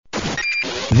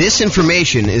This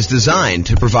information is designed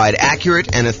to provide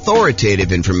accurate and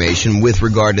authoritative information with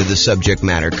regard to the subject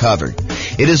matter covered.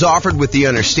 It is offered with the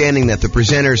understanding that the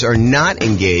presenters are not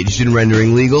engaged in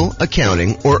rendering legal,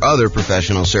 accounting, or other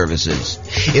professional services.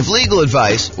 If legal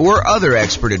advice or other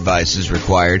expert advice is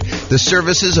required, the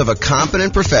services of a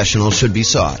competent professional should be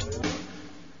sought.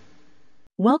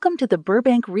 Welcome to the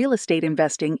Burbank Real Estate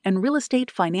Investing and Real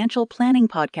Estate Financial Planning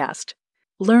Podcast.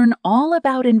 Learn all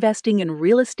about investing in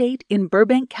real estate in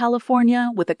Burbank,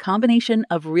 California with a combination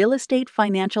of real estate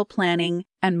financial planning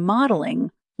and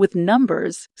modeling with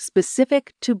numbers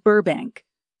specific to Burbank,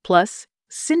 plus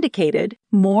syndicated,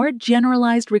 more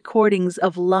generalized recordings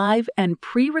of live and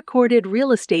pre-recorded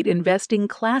real estate investing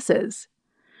classes.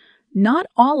 Not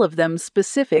all of them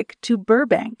specific to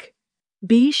Burbank.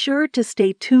 Be sure to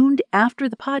stay tuned after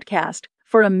the podcast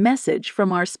for a message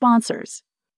from our sponsors.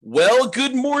 Well,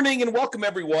 good morning and welcome,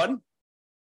 everyone.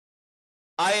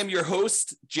 I am your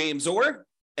host, James Orr,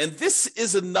 and this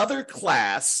is another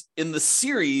class in the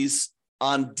series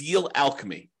on Deal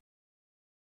Alchemy.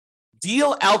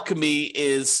 Deal Alchemy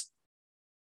is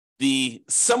the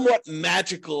somewhat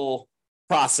magical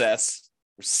process,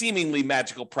 or seemingly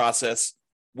magical process,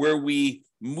 where we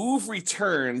move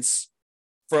returns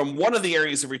from one of the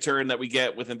areas of return that we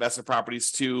get with investment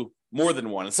properties to more than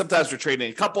one. And sometimes we're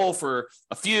trading a couple for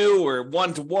a few or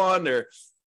one-to-one,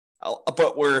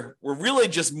 but we're really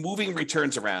just moving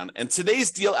returns around. And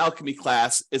today's Deal Alchemy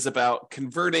class is about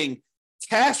converting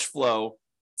cash flow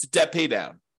to debt pay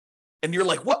down. And you're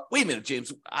like, what? Wait a minute,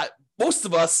 James. Most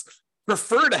of us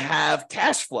prefer to have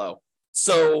cash flow.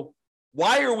 So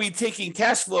why are we taking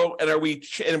cash flow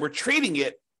and we're trading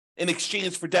it in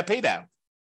exchange for debt pay down?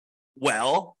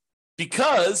 Well,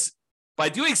 because by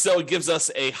doing so, it gives us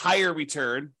a higher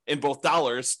return in both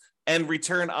dollars and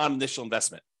return on initial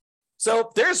investment.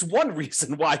 So there's one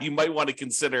reason why you might want to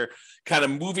consider kind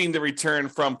of moving the return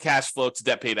from cash flow to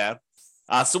debt pay down.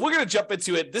 So we're going to jump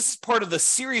into it. This is part of the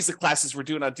series of classes we're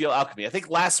doing on Deal Alchemy. I think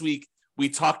last week we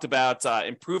talked about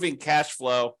improving cash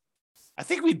flow. I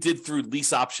think we did through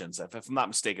lease options, if I'm not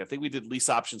mistaken. I think we did lease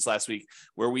options last week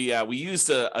where we used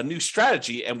a new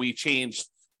strategy and we changed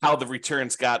how the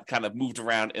returns got kind of moved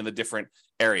around in the different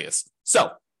areas.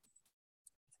 So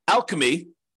alchemy,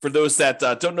 for those that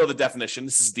don't know the definition,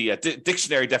 this is the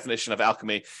dictionary definition of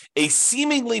alchemy, a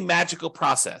seemingly magical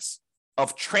process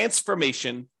of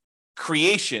transformation,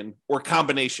 creation, or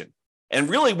combination. And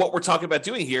really what we're talking about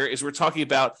doing here is we're talking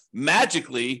about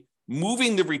magically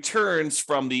moving the returns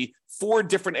from the 4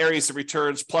 different areas of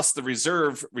returns plus the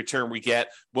reserve return we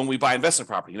get when we buy investment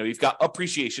property. You've got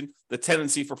appreciation, the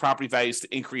tendency for property values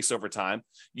to increase over time.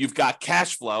 You've got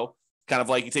cash flow, kind of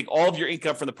like you take all of your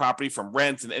income from the property, from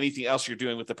rent and anything else you're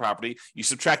doing with the property. You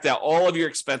subtract out all of your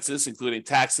expenses, including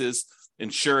taxes,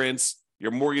 insurance,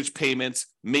 your mortgage payments,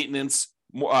 maintenance,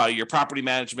 your property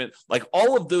management, like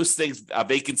all of those things,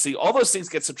 vacancy, all those things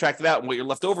get subtracted out. And what you're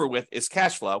left over with is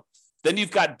cash flow. Then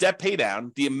you've got debt pay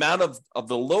down, the amount of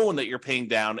the loan that you're paying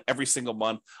down every single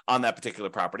month on that particular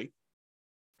property.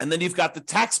 And then you've got the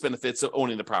tax benefits of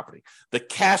owning the property. The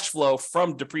cash flow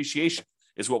from depreciation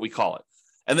is what we call it.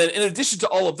 And then in addition to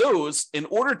all of those, in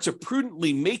order to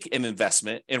prudently make an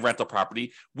investment in rental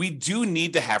property, we do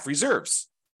need to have reserves.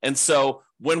 And so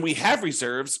when we have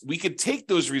reserves, we could take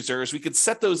those reserves, we could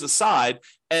set those aside.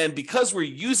 And because we're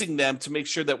using them to make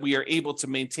sure that we are able to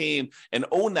maintain and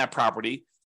own that property,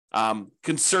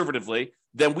 conservatively,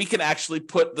 then we can actually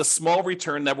put the small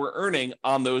return that we're earning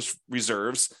on those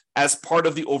reserves as part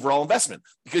of the overall investment.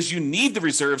 Because you need the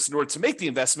reserves in order to make the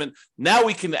investment, now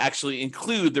we can actually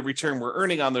include the return we're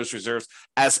earning on those reserves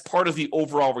as part of the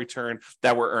overall return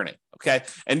that we're earning, okay?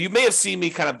 And you may have seen me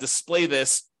kind of display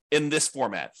this in this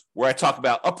format, where I talk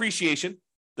about appreciation,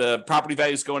 the property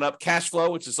values going up, cash flow,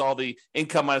 which is all the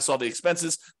income minus all the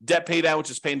expenses, debt pay down,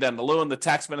 which is paying down the loan, the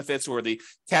tax benefits or the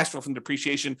cash flow from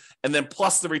depreciation, and then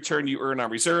plus the return you earn on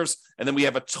reserves. And then we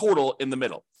have a total in the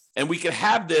middle. And we can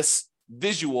have this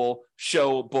visual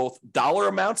show both dollar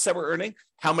amounts that we're earning,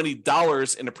 how many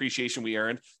dollars in appreciation we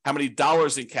earned, how many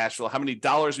dollars in cash flow, how many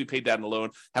dollars we paid down the loan,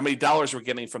 how many dollars we're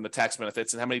getting from the tax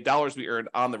benefits, and how many dollars we earned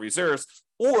on the reserves.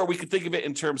 Or we could think of it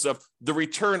in terms of the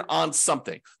return on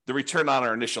something, the return on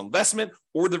our initial investment,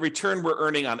 or the return we're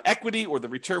earning on equity, or the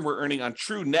return we're earning on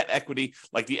true net equity,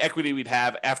 like the equity we'd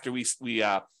have after we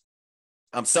sell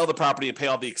the property and pay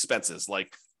all the expenses,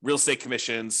 like real estate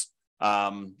commissions,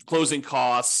 closing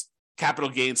costs,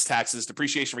 capital gains taxes,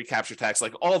 depreciation recapture tax,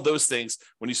 like all of those things.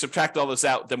 When you subtract all those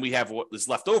out, then we have what is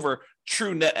left over,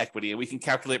 true net equity, and we can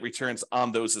calculate returns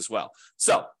on those as well.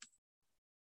 So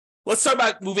let's talk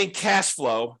about moving cash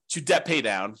flow to debt pay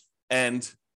down. And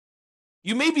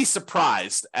you may be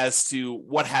surprised as to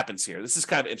what happens here. This is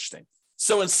kind of interesting.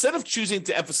 So instead of choosing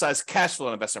to emphasize cash flow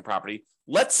on investment property,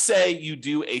 let's say you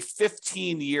do a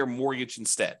 15-year mortgage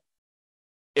instead.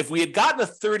 If we had gotten a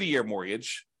 30-year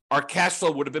mortgage, our cash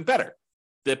flow would have been better.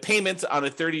 The payment on a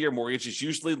 30-year mortgage is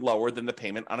usually lower than the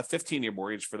payment on a 15-year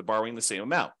mortgage for the borrowing the same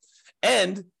amount.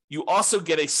 And you also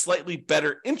get a slightly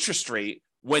better interest rate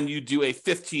when you do a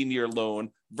 15-year loan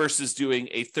versus doing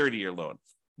a 30-year loan.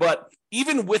 But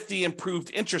even with the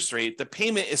improved interest rate, the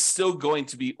payment is still going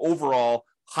to be overall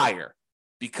higher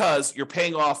because you're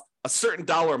paying off a certain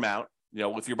dollar amount.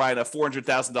 If you're buying a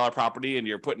 $400,000 property and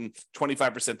you're putting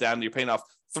 25% down, and you're paying off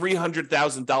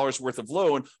 $300,000 worth of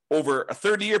loan over a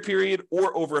 30-year period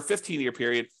or over a 15-year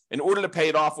period. In order to pay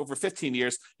it off over 15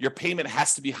 years, your payment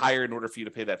has to be higher in order for you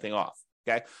to pay that thing off.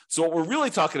 Okay. So what we're really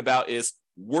talking about is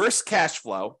worse cash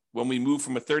flow when we move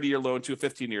from a 30-year loan to a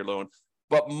 15-year loan,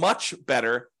 but much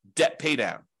better debt pay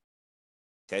down.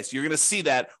 Okay, so you're going to see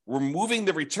that we're moving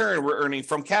the return we're earning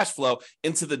from cash flow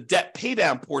into the debt pay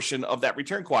down portion of that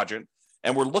return quadrant,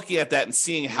 and we're looking at that and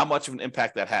seeing how much of an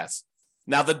impact that has.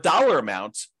 Now, the dollar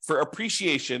amount for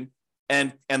appreciation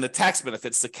and the tax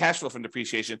benefits, the cash flow from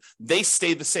depreciation, they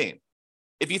stay the same.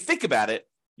 If you think about it,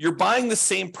 you're buying the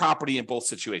same property in both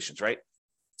situations, right?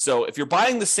 So if you're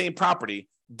buying the same property,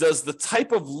 does the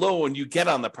type of loan you get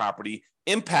on the property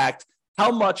impact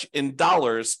how much in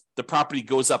dollars the property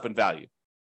goes up in value?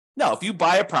 No, if you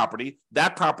buy a property,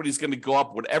 that property is going to go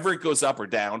up whatever it goes up or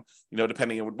down,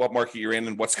 depending on what market you're in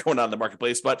and what's going on in the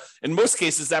marketplace. But in most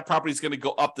cases, that property is going to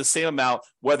go up the same amount,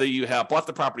 whether you have bought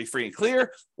the property free and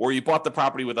clear, or you bought the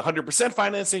property with 100%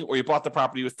 financing, or you bought the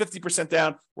property with 50%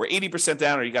 down, or 80%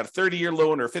 down, or you got a 30-year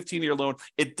loan or a 15-year loan.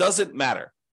 It doesn't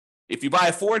matter. If you buy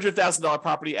a $400,000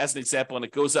 property, as an example, and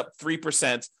it goes up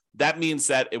 3%, that means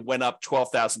that it went up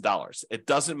 $12,000. It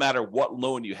doesn't matter what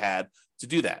loan you had to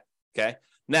do that, okay?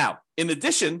 Now, in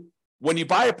addition, when you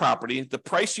buy a property, the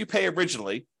price you pay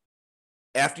originally,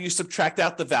 after you subtract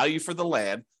out the value for the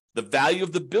land, the value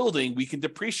of the building we can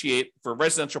depreciate for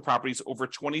residential properties over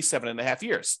 27 and a half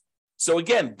years. So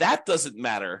again, that doesn't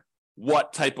matter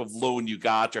what type of loan you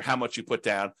got or how much you put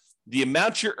down. The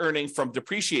amount you're earning from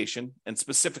depreciation, and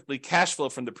specifically cash flow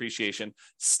from depreciation,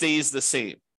 stays the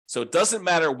same. So it doesn't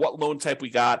matter what loan type we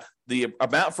got, the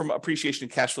amount from appreciation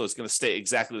and cash flow is going to stay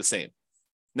exactly the same.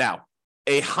 Now,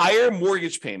 a higher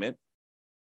mortgage payment,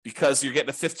 because you're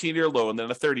getting a 15-year loan than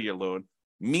a 30-year loan,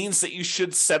 means that you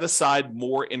should set aside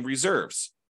more in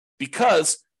reserves.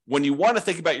 Because when you want to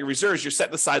think about your reserves, you're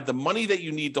setting aside the money that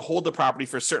you need to hold the property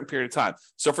for a certain period of time.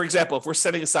 So for example, if we're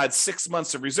setting aside 6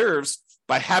 months of reserves,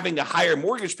 by having a higher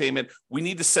mortgage payment, we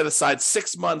need to set aside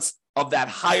 6 months of that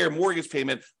higher mortgage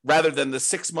payment rather than the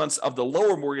 6 months of the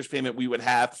lower mortgage payment we would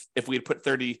have if we had put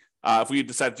if we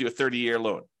decided to do a 30-year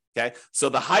loan. Okay, so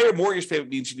the higher mortgage payment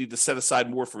means you need to set aside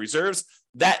more for reserves.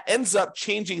 That ends up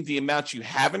changing the amount you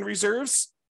have in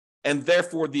reserves and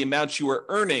therefore the amount you are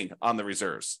earning on the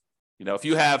reserves. If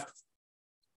you have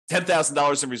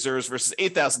 $10,000 in reserves versus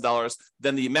 $8,000,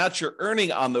 then the amount you're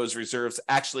earning on those reserves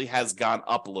actually has gone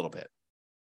up a little bit.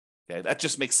 Okay, that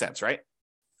just makes sense, right?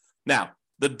 Now,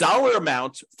 the dollar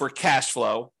amount for cash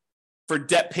flow, for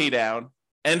debt pay down,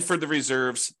 and for the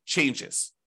reserves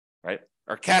changes, right?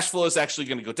 Our cash flow is actually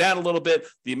going to go down a little bit.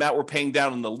 The amount we're paying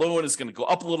down on the loan is going to go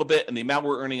up a little bit, and the amount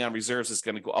we're earning on reserves is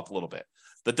going to go up a little bit.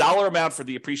 The dollar amount for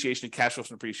the appreciation and cash flow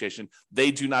from appreciation, they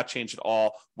do not change at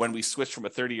all when we switch from a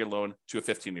 30-year loan to a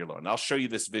 15-year loan. And I'll show you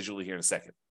this visually here in a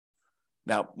second.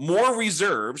 Now, more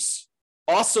reserves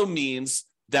also means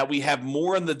that we have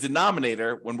more in the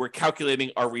denominator when we're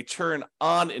calculating our return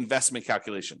on investment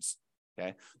calculations,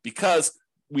 okay? Because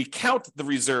we count the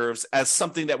reserves as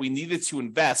something that we needed to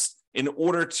invest in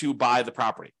order to buy the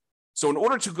property. So in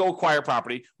order to go acquire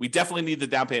property, we definitely need the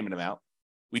down payment amount.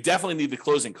 We definitely need the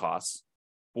closing costs.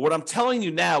 But what I'm telling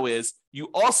you now is you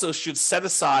also should set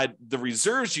aside the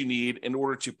reserves you need in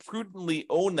order to prudently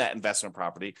own that investment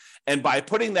property. And by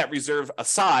putting that reserve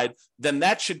aside, then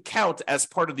that should count as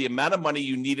part of the amount of money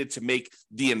you needed to make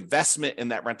the investment in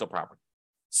that rental property.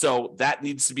 So that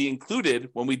needs to be included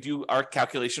when we do our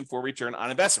calculation for return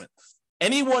on investment.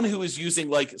 Anyone who is using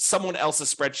like someone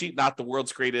else's spreadsheet, not the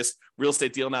world's greatest real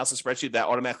estate deal analysis spreadsheet that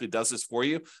automatically does this for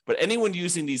you, but anyone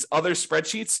using these other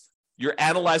spreadsheets, you're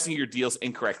analyzing your deals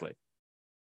incorrectly.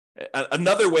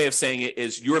 Another way of saying it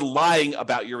is you're lying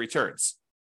about your returns.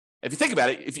 If you think about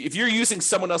it, if you're using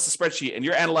someone else's spreadsheet and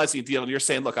you're analyzing a deal and you're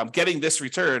saying, look, I'm getting this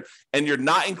return, and you're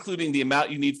not including the amount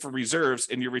you need for reserves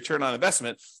in your return on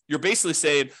investment, you're basically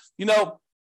saying,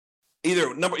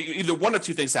 either one or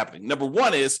two things happening. Number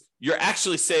one is you're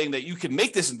actually saying that you can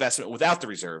make this investment without the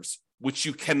reserves, which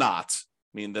you cannot.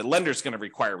 I mean, the lender's going to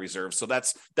require reserves. So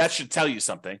that should tell you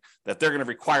something, that they're going to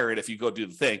require it if you go do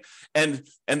the thing. And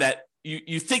that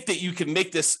you think that you can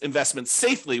make this investment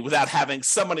safely without having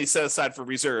some money set aside for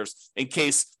reserves in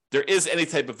case there is any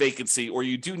type of vacancy, or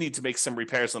you do need to make some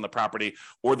repairs on the property,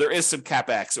 or there is some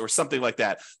CapEx or something like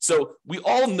that. So we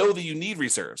all know that you need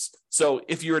reserves. So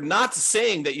if you're not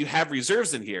saying that you have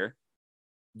reserves in here,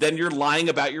 then you're lying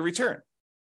about your return.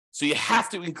 So you have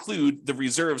to include the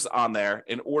reserves on there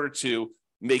in order to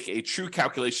make a true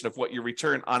calculation of what your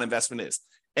return on investment is.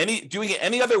 Doing it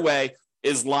any other way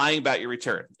is lying about your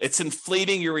return. It's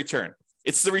inflating your return.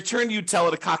 It's the return you tell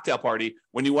at a cocktail party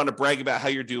when you want to brag about how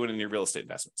you're doing in your real estate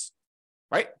investments,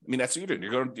 right? I mean, that's what you're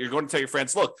doing. You're going to tell your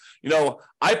friends, look,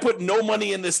 I put no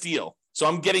money in this deal, so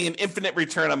I'm getting an infinite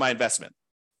return on my investment.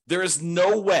 There is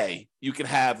no way you can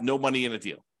have no money in a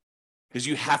deal because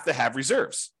you have to have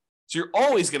reserves. So you're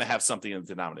always going to have something in the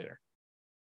denominator.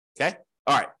 Okay?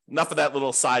 All right. Enough of that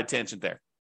little side tangent there.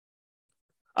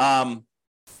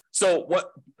 So what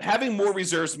having more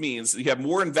reserves means, you have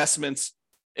more investments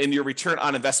in your return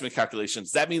on investment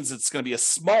calculations. That means it's going to be a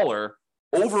smaller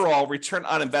overall return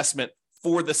on investment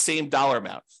for the same dollar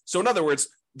amount. So in other words,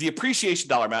 the appreciation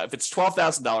dollar amount, if it's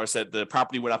 $12,000 that the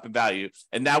property went up in value,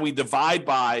 and now we divide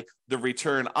by the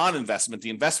return on investment, the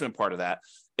investment part of that,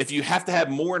 if you have to have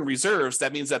more in reserves,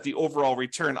 that means that the overall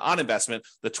return on investment,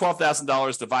 the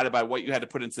 $12,000 divided by what you had to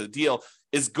put into the deal,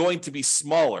 is going to be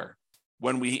smaller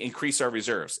when we increase our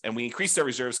reserves. And we increased our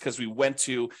reserves because we went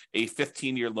to a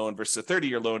 15-year loan versus a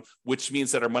 30-year loan, which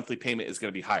means that our monthly payment is going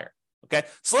to be higher. Okay,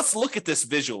 so let's look at this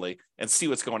visually and see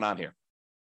what's going on here.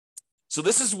 So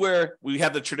this is where we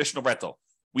have the traditional rental.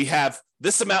 We have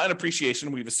this amount in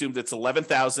appreciation. We've assumed it's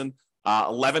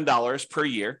 $11,011 per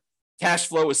year. Cash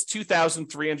flow is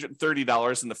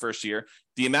 $2,330 in the first year.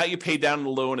 The amount you pay down in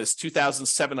the loan is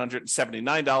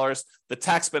 $2,779. The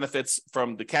tax benefits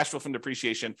from the cash flow from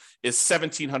depreciation is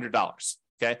 $1,700.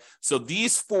 Okay, so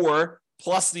these four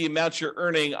plus the amount you're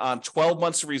earning on 12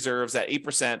 months of reserves at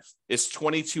 8% is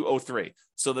 $2,203.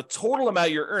 So the total amount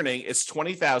you're earning is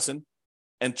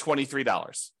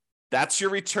 $20,023. That's your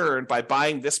return by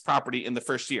buying this property in the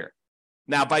first year.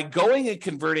 Now, by going and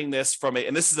converting this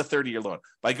and this is a 30-year loan,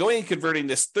 by going and converting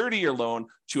this 30-year loan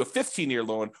to a 15-year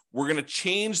loan, we're going to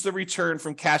change the return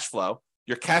from cash flow.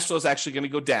 Your cash flow is actually going to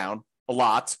go down a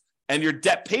lot, and your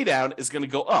debt pay down is going to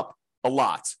go up a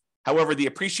lot. However, the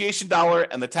appreciation dollar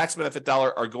and the tax benefit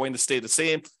dollar are going to stay the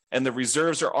same, and the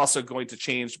reserves are also going to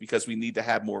change because we need to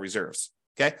have more reserves.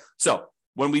 Okay, so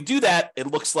when we do that, it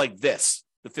looks like this,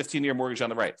 the 15-year mortgage on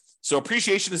the right. So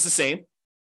appreciation is the same.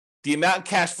 The amount in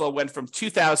cash flow went from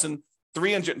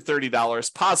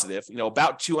 $2,330 positive,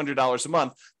 about $200 a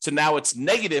month, to now it's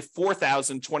negative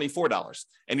 $4,024.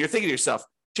 And you're thinking to yourself,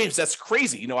 James, that's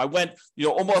crazy. I went,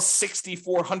 almost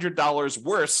 $6,400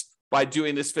 worse by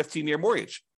doing this 15-year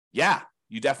mortgage. Yeah,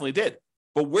 you definitely did.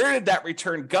 But where did that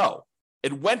return go?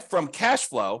 It went from cash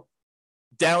flow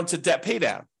down to debt pay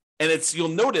down. And you'll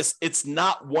notice it's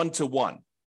not one-to-one.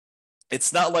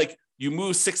 It's not like you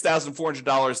move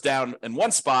 $6,400 down in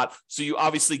one spot, so you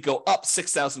obviously go up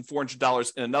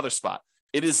 $6,400 in another spot.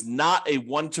 It is not a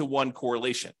one-to-one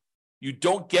correlation. You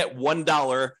don't get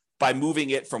 $1 by moving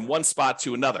it from one spot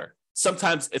to another.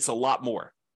 Sometimes it's a lot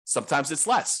more. Sometimes it's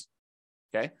less.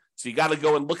 Okay, so you got to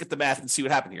go and look at the math and see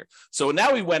what happened here. So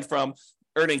now we went from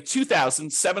earning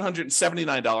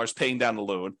 $2,779 paying down the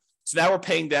loan. So now we're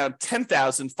paying down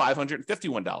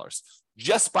 $10,551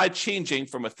 just by changing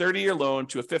from a 30-year loan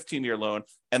to a 15-year loan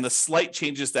and the slight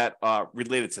changes that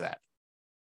related to that.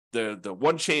 The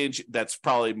one change that's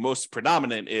probably most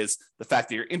predominant is the fact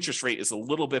that your interest rate is a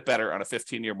little bit better on a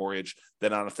 15-year mortgage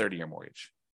than on a 30-year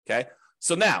mortgage. Okay,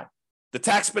 so now the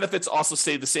tax benefits also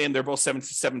stay the same. They're both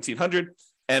 $1,700.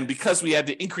 And because we had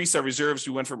to increase our reserves,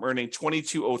 we went from earning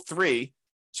 $2,203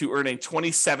 to earning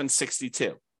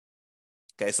 $2,762.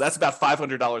 Okay, so that's about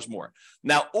 $500 more.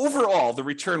 Now, overall, the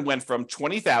return went from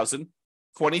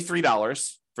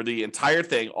 $20,023 for the entire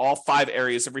thing, all 5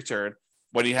 areas of return,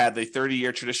 when you had the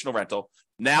 30-year traditional rental.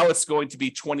 Now it's going to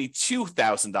be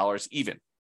 $22,000 even.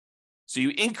 So you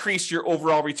increase your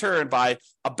overall return by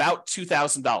about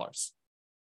 $2,000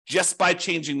 just by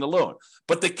changing the loan.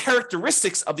 But the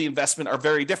characteristics of the investment are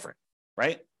very different,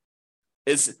 right?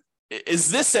 Is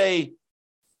this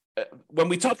when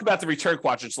we talk about the return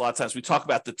quadrants, a lot of times we talk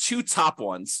about the 2 top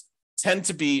ones tend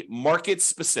to be market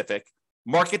specific,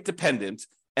 market dependent,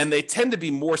 and they tend to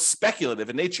be more speculative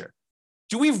in nature.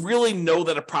 Do we really know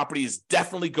that a property is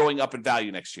definitely going up in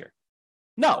value next year?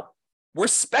 No. we're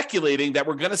speculating that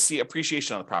we're going to see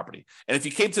appreciation on the property. And if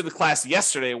you came to the class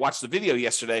yesterday, watched the video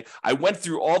yesterday, I went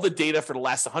through all the data for the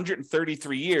last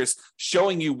 133 years,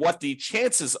 showing you what the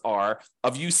chances are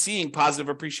of you seeing positive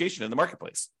appreciation in the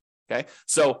marketplace. Okay,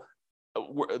 so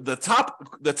the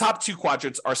top two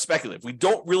quadrants are speculative. We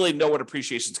don't really know what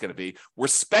appreciation is going to be. We're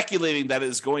speculating that it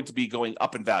is going to be going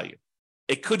up in value.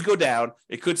 It could go down.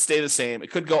 It could stay the same.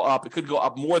 It could go up. It could go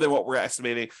up more than what we're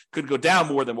estimating. It could go down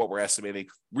more than what we're estimating.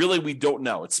 Really, we don't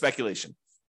know. It's speculation.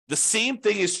 The same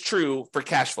thing is true for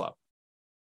cash flow.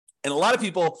 And a lot of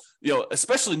people,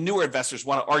 especially newer investors,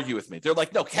 want to argue with me. They're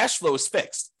like, no, cash flow is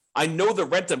fixed. I know the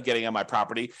rent I'm getting on my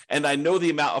property, and I know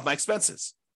the amount of my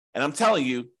expenses. And I'm telling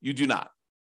you, you do not.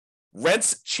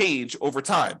 Rents change over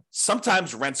time.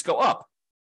 Sometimes rents go up.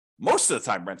 Most of the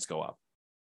time, rents go up.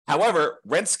 However,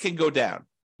 rents can go down.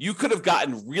 You could have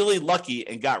gotten really lucky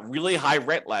and got really high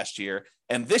rent last year.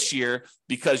 And this year,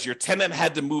 because your tenant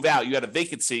had to move out, you had a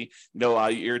vacancy,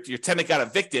 your tenant got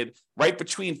evicted right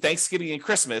between Thanksgiving and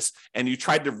Christmas, and you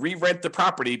tried to re-rent the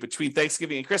property between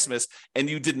Thanksgiving and Christmas, and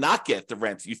you did not get the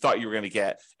rent you thought you were going to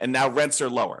get, and now rents are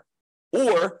lower.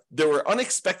 Or there were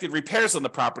unexpected repairs on the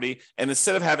property, and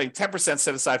instead of having 10%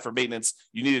 set aside for maintenance,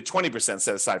 you needed 20%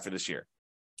 set aside for this year.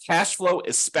 Cash flow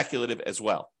is speculative as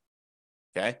well.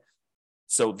 Okay,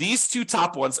 so these two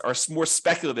top ones are more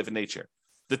speculative in nature.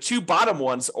 The two bottom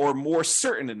ones are more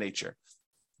certain in nature.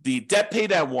 The debt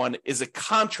paydown one is a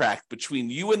contract between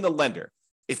you and the lender.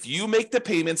 If you make the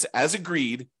payments as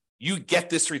agreed, you get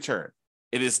this return.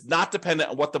 It is not dependent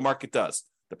on what the market does.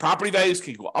 The property values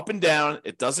can go up and down.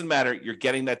 It doesn't matter. You're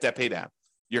getting that debt paydown.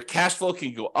 Your cash flow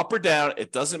can go up or down.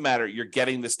 It doesn't matter. You're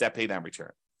getting this debt paydown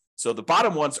return. So the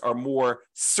bottom ones are more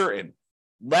certain,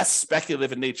 less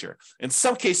speculative in nature. In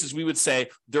some cases, we would say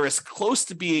they're as close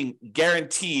to being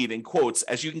guaranteed, in quotes,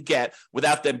 as you can get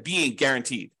without them being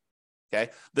guaranteed.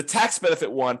 Okay. The tax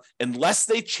benefit one, unless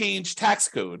they change tax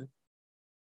code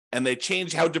and they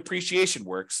change how depreciation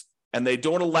works, and they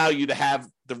don't allow you to have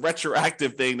the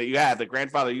retroactive thing that you had, the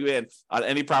grandfather you in on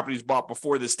any properties bought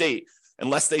before this date,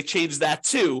 unless they change that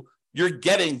too, you're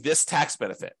getting this tax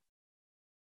benefit.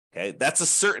 Okay. That's a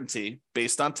certainty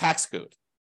based on tax code.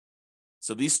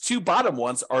 So these two bottom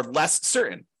ones are less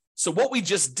certain. So what we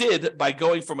just did by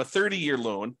going from a 30-year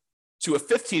loan to a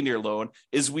 15-year loan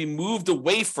is we moved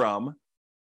away from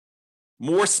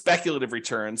more speculative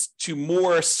returns to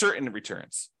more certain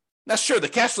returns. Now, sure, the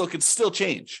cash flow can still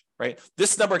change, right?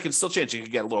 This number can still change. It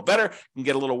can get a little better, it can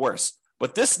get a little worse.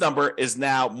 But this number is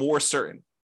now more certain.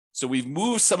 So we've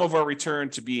moved some of our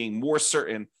return to being more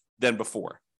certain than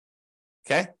before.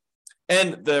 Okay?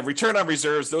 And the return on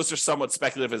reserves, those are somewhat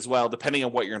speculative as well, depending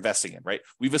on what you're investing in, right?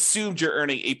 We've assumed you're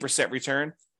earning 8%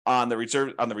 return on the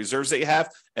reserves that you have,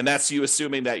 and that's you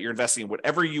assuming that you're investing in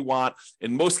whatever you want.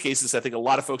 In most cases, I think a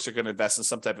lot of folks are going to invest in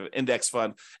some type of index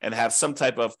fund and have some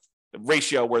type of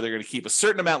ratio where they're going to keep a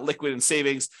certain amount liquid in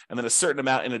savings and then a certain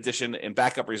amount in addition in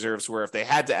backup reserves, where if they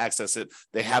had to access it,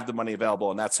 they have the money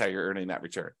available, and that's how you're earning that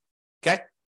return. Okay?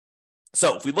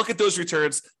 So if we look at those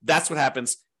returns, that's what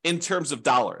happens in terms of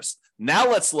dollars. Now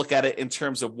let's look at it in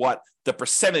terms of what the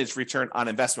percentage return on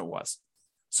investment was.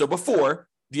 So before,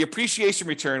 the appreciation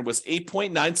return was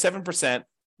 8.97%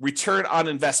 return on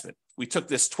investment. We took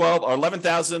this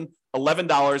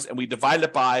 $11,011 and we divided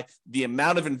it by the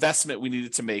amount of investment we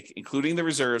needed to make, including the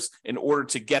reserves, in order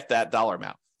to get that dollar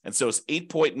amount. And so it's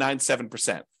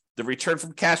 8.97%. The return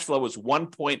from cash flow was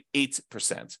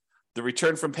 1.8%. The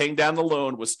return from paying down the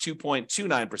loan was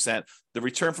 2.29%. The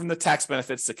return from the tax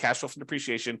benefits, the cash flow from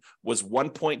depreciation, was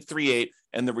 1.38%,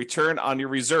 and the return on your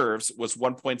reserves was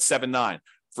 1.79%,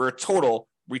 for a total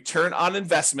return on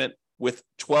investment with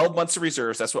 12 months of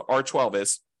reserves, that's what R12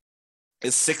 is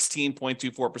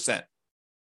 16.24%.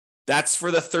 That's for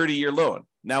the 30-year loan.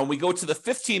 Now, when we go to the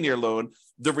 15-year loan,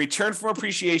 the return from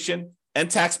appreciation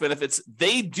and tax benefits,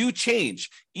 they do change,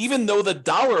 even though the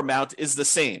dollar amount is the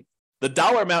same. The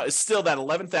dollar amount is still that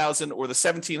 $11,000 or the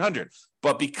 $1,700,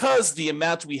 but because the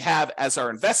amount we have as our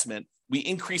investment, we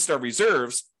increased our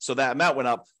reserves, so that amount went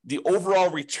up. The overall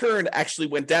return actually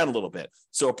went down a little bit.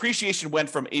 So appreciation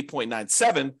went from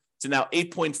 8.97 to now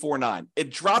 8.49. It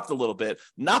dropped a little bit,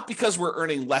 not because we're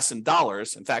earning less in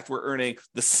dollars. In fact, we're earning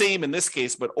the same in this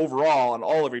case, but overall on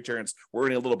all of returns, we're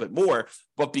earning a little bit more,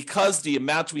 but because the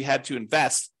amount we had to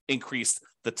invest increased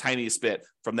the tiniest bit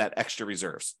from that extra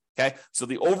reserves. Okay, so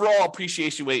the overall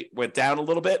appreciation rate went down a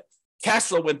little bit. Cash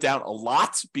flow went down a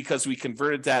lot because we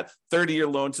converted that 30-year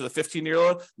loan to the 15-year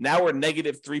loan. Now we're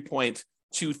negative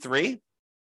 3.23.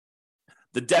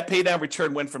 The debt paydown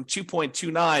return went from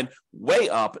 2.29 way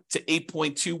up to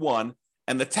 8.21,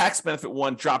 and the tax benefit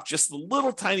one dropped just the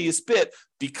little tiniest bit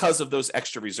because of those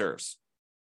extra reserves.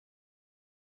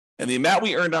 And the amount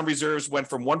we earned on reserves went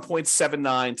from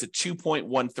 1.79 to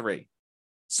 2.13.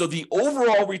 So the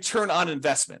overall return on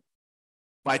investment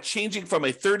by changing from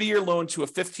a 30-year loan to a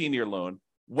 15-year loan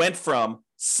went from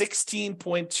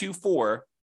 16.24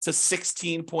 to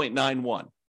 16.91.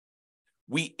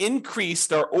 We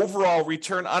increased our overall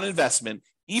return on investment,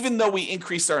 even though we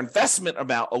increased our investment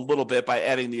amount a little bit by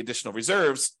adding the additional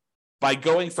reserves, by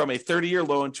going from a 30-year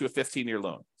loan to a 15-year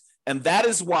loan. And that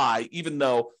is why, even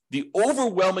though the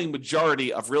overwhelming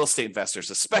majority of real estate investors,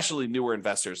 especially newer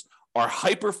investors, are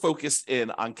hyper-focused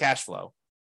in on cash flow,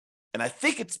 and I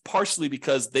think it's partially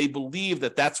because they believe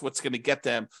that that's what's going to get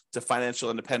them to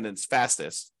financial independence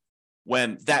fastest,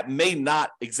 when that may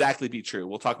not exactly be true.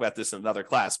 We'll talk about this in another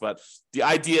class, but the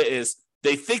idea is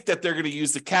they think that they're going to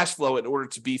use the cash flow in order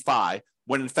to be FI,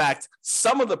 when in fact,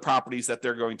 some of the properties that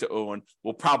they're going to own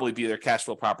will probably be their cash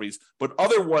flow properties, but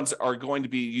other ones are going to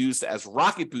be used as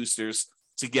rocket boosters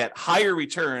to get higher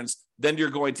returns. Then you're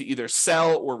going to either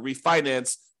sell or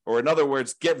refinance, or in other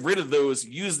words, get rid of those,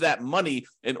 use that money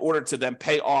in order to then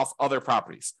pay off other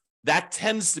properties. That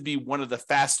tends to be one of the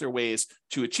faster ways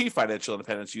to achieve financial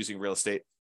independence using real estate.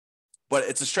 But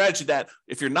it's a strategy that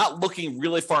if you're not looking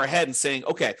really far ahead and saying,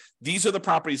 okay, these are the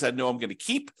properties I know I'm going to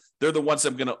keep, they're the ones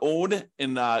I'm going to own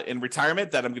in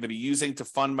retirement that I'm going to be using to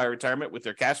fund my retirement with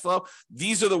their cash flow.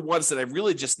 These are the ones that I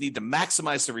really just need to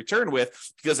maximize the return with,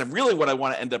 because what I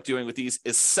want to end up doing with these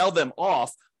is sell them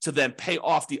off to then pay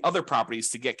off the other properties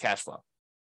to get cash flow.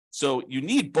 So you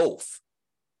need both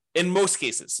in most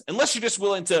cases, unless you're just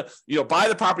willing to, buy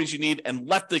the properties you need and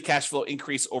let the cash flow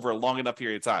increase over a long enough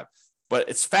period of time. But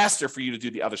it's faster for you to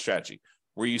do the other strategy,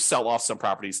 where you sell off some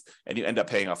properties and you end up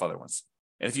paying off other ones.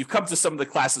 And if you come to some of the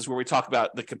classes where we talk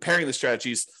about comparing the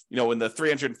strategies, in the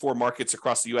 304 markets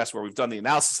across the US where we've done the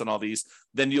analysis on all these,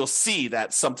 then you'll see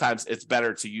that sometimes it's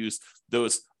better to use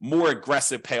those more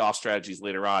aggressive payoff strategies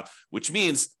later on, which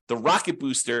means the rocket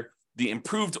booster, the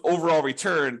improved overall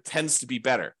return tends to be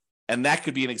better. And that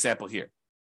could be an example here.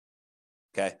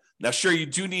 Okay. Now, sure, you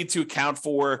do need to account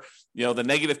for, the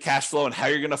negative cash flow and how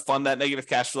you're going to fund that negative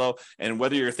cash flow, and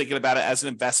whether you're thinking about it as an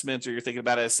investment or you're thinking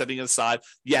about it as setting it aside.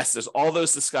 Yes, there's all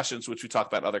those discussions, which we talk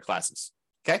about in other classes.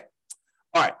 Okay.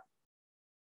 All right.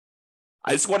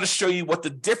 I just want to show you what the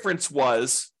difference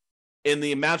was in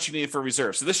the amount you needed for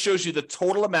reserve. So this shows you the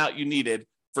total amount you needed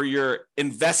for your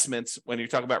investments when you're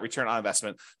talking about return on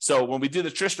investment. So when we did the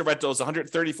traditional rental, it's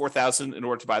 $134,000 in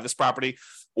order to buy this property,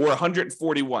 or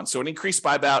 $141,000. So it increased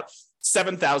by about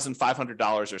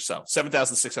 $7,500 or so.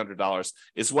 $7,600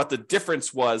 is what the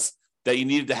difference was that you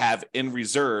needed to have in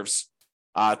reserves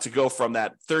to go from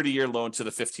that 30-year loan to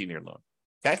the 15-year loan.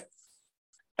 Okay.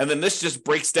 And then this just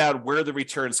breaks down where the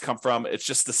returns come from. It's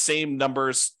just the same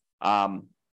numbers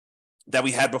that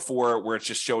we had before, where it's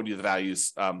just showing you the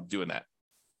values doing that.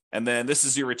 And then this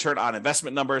is your return on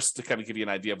investment numbers to kind of give you an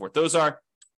idea of what those are.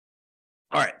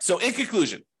 All right. So in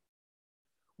conclusion,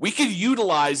 we could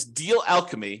utilize deal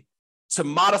alchemy to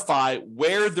modify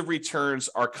where the returns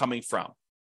are coming from.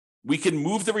 We can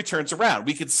move the returns around.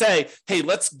 We could say, hey,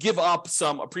 let's give up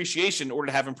some appreciation in order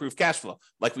to have improved cash flow,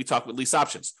 like we talked with lease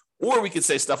options. Or we could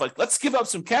say stuff like, let's give up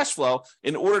some cash flow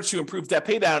in order to improve debt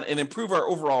pay down and improve our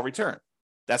overall return.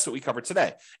 That's what we covered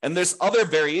today. And there's other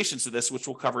variations to this, which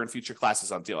we'll cover in future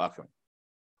classes on deal alchemy.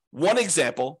 One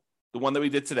example, the one that we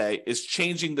did today, is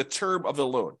changing the term of the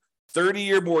loan,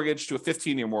 30-year mortgage to a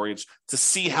 15-year mortgage, to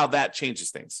see how that changes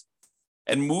things.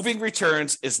 And moving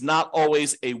returns is not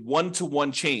always a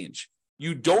one-to-one change.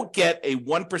 You don't get a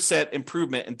 1%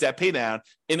 improvement in debt pay down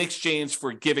in exchange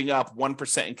for giving up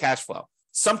 1% in cash flow.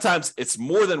 Sometimes it's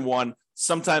more than one,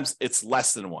 sometimes it's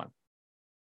less than one.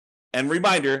 And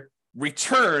reminder,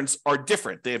 returns are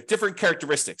different. They have different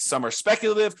characteristics. Some are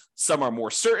speculative, some are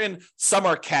more certain, some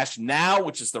are cash now,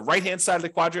 which is the right-hand side of the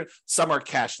quadrant, some are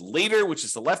cash later, which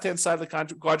is the left-hand side of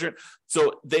the quadrant.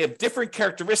 So they have different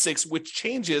characteristics, which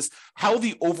changes how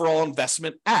the overall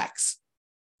investment acts.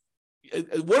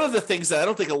 One of the things that I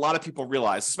don't think a lot of people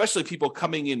realize, especially people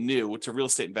coming in new to real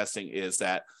estate investing, is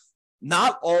that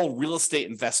not all real estate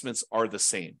investments are the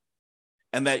same,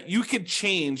 and that you can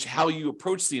change how you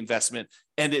approach the investment,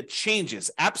 and it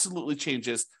absolutely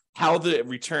changes how the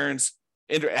returns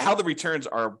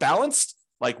are balanced,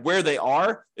 like where they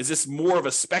are. Is this more of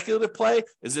a speculative play?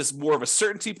 Is this more of a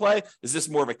certainty play? Is this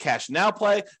more of a cash now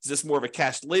play? Is this more of a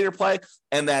cash later play?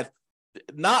 And that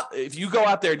if you go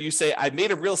out there and you say, I made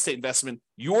a real estate investment,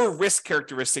 your risk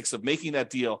characteristics of making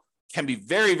that deal can be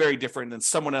very, very different than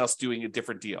someone else doing a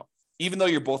different deal, even though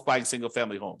you're both buying single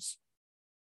family homes.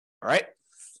 All right.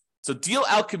 So deal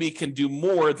alchemy can do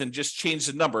more than just change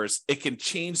the numbers. It can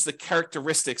change the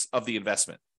characteristics of the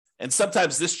investment. And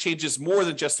sometimes this changes more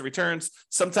than just the returns.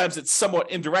 Sometimes it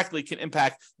somewhat indirectly can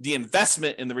impact the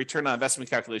investment in the return on investment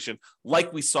calculation,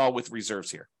 like we saw with reserves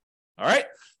here. All right,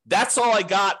 that's all I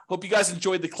got. Hope you guys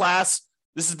enjoyed the class.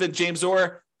 This has been James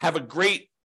Orr. Have a great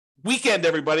weekend,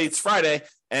 everybody. It's Friday,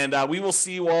 and we will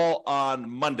see you all on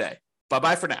Monday.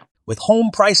 Bye-bye for now. With home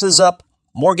prices up,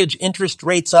 mortgage interest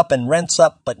rates up, and rents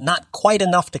up, but not quite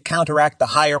enough to counteract the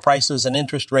higher prices and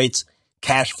interest rates,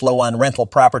 cash flow on rental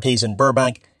properties in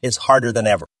Burbank is harder than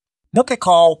ever. Make a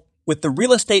call with the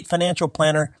Real Estate Financial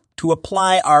Planner to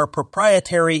apply our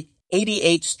proprietary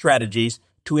 88 strategies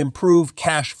to improve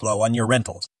cash flow on your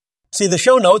rentals. See the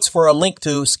show notes for a link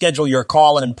to schedule your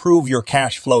call and improve your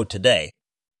cash flow today.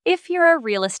 If you're a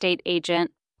real estate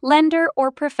agent, lender,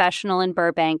 or professional in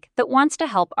Burbank that wants to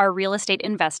help our real estate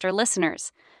investor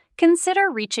listeners,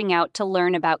 consider reaching out to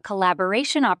learn about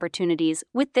collaboration opportunities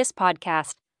with this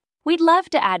podcast. We'd love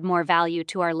to add more value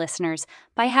to our listeners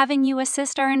by having you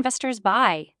assist our investors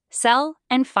buy, sell,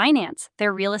 and finance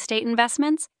their real estate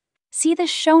investments. See the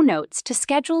show notes to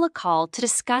schedule a call to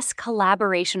discuss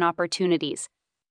collaboration opportunities.